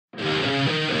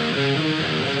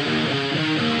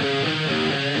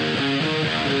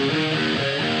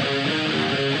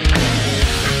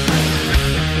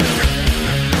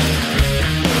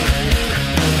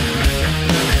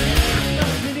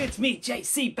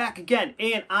RSD back again,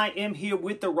 and I am here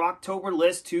with the Rocktober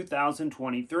list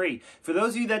 2023. For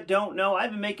those of you that don't know,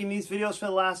 I've been making these videos for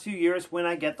the last few years when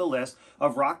I get the list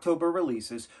of Rocktober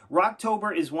releases.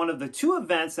 Rocktober is one of the two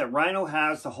events that Rhino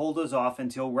has to hold us off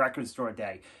until Record Store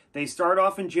Day. They start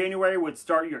off in January with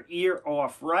Start Your Ear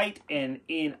Off Right, and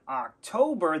in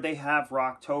October they have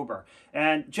Rocktober.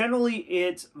 And generally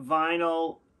it's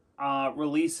vinyl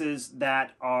releases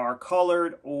that are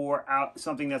colored or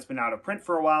something that's been out of print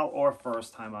for a while or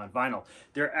first time on vinyl.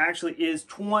 There actually is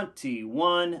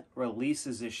 21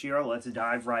 releases this year. Let's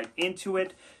dive right into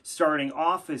it. Starting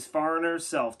off is Foreigner,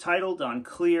 self-titled on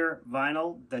clear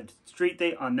vinyl. The street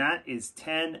date on that is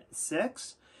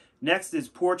 10/6. Next is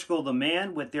Portugal the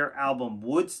Man with their album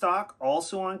Woodstock,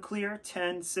 also on clear.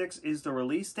 10/6 is the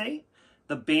release date.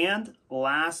 The Band,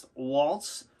 Last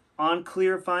Waltz, on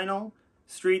clear vinyl.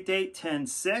 Street date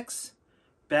 10/6.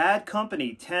 Bad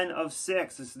Company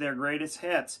 10/6. This is their greatest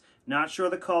hits. Not sure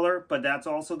the color, but that's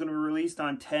also going to be released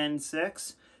on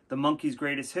 10/6. The Monkees'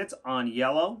 greatest hits on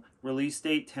yellow. Release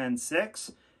date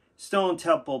 10/6. Stone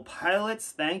Temple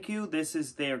Pilots, Thank You. This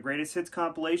is their greatest hits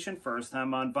compilation. First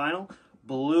time on vinyl.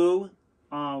 Blue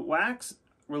Wax.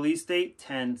 Release date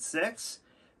 10/6.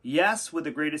 Yes with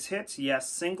the greatest hits. Yes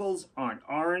singles on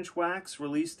orange wax.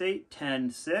 Release date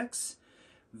 10/6.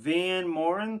 Van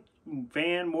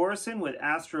Morrison with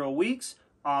Astro Weeks,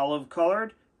 olive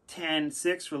colored,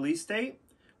 10/6 release date.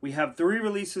 We have 3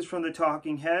 releases from the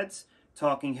Talking Heads.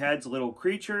 Talking Heads Little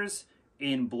Creatures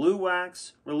in blue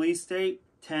wax, release date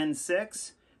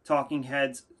 10/6. Talking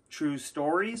Heads True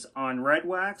Stories on red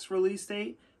wax, release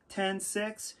date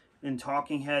 10/6. And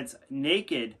Talking Heads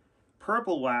Naked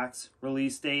purple wax,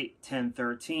 release date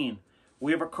 10/13.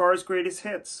 We have our Cars' Greatest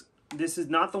Hits. This is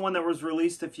not the one that was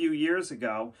released a few years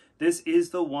ago. This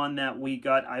is the one that we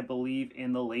got, I believe,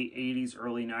 in the late 80s,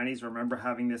 early 90s. Remember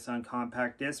having this on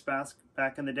compact disc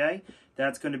back in the day.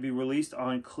 That's going to be released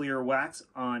on clear wax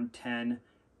on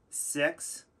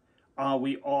 10/6.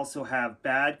 We also have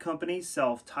Bad Company,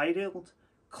 self-titled,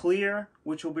 clear,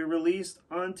 which will be released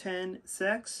on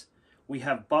 10/6. We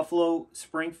have Buffalo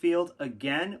Springfield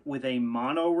again with a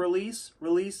mono release,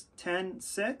 released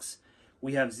 10/6.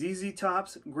 We have ZZ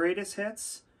Top's Greatest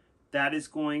Hits. That is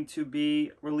going to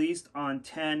be released on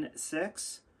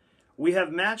 10/6. We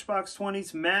have Matchbox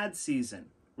 20's Mad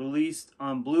Season, released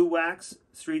on blue wax,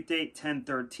 street date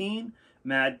 10/13.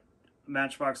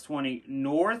 Matchbox 20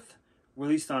 North,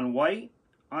 released on white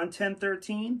on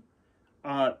 10/13.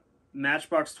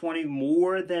 Matchbox 20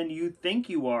 More Than You Think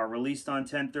You Are, released on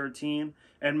 10/13.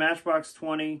 And Matchbox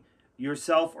 20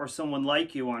 Yourself or Someone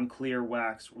Like You on clear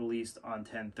wax, released on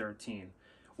 10/13.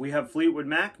 We have Fleetwood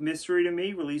Mac, Mystery to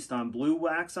Me, released on blue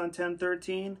wax on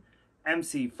 10/13.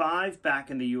 MC5,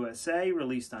 Back in the USA,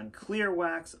 released on clear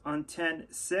wax on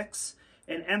 10/6.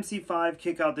 And MC5,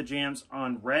 Kick Out the Jams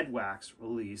on red wax,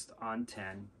 released on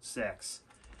 10/6.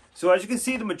 So as you can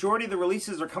see, the majority of the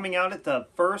releases are coming out at the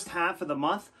first half of the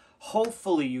month.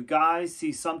 Hopefully you guys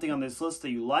see something on this list that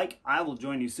you like. I will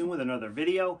join you soon with another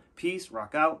video. Peace,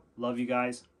 rock out, love you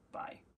guys, bye.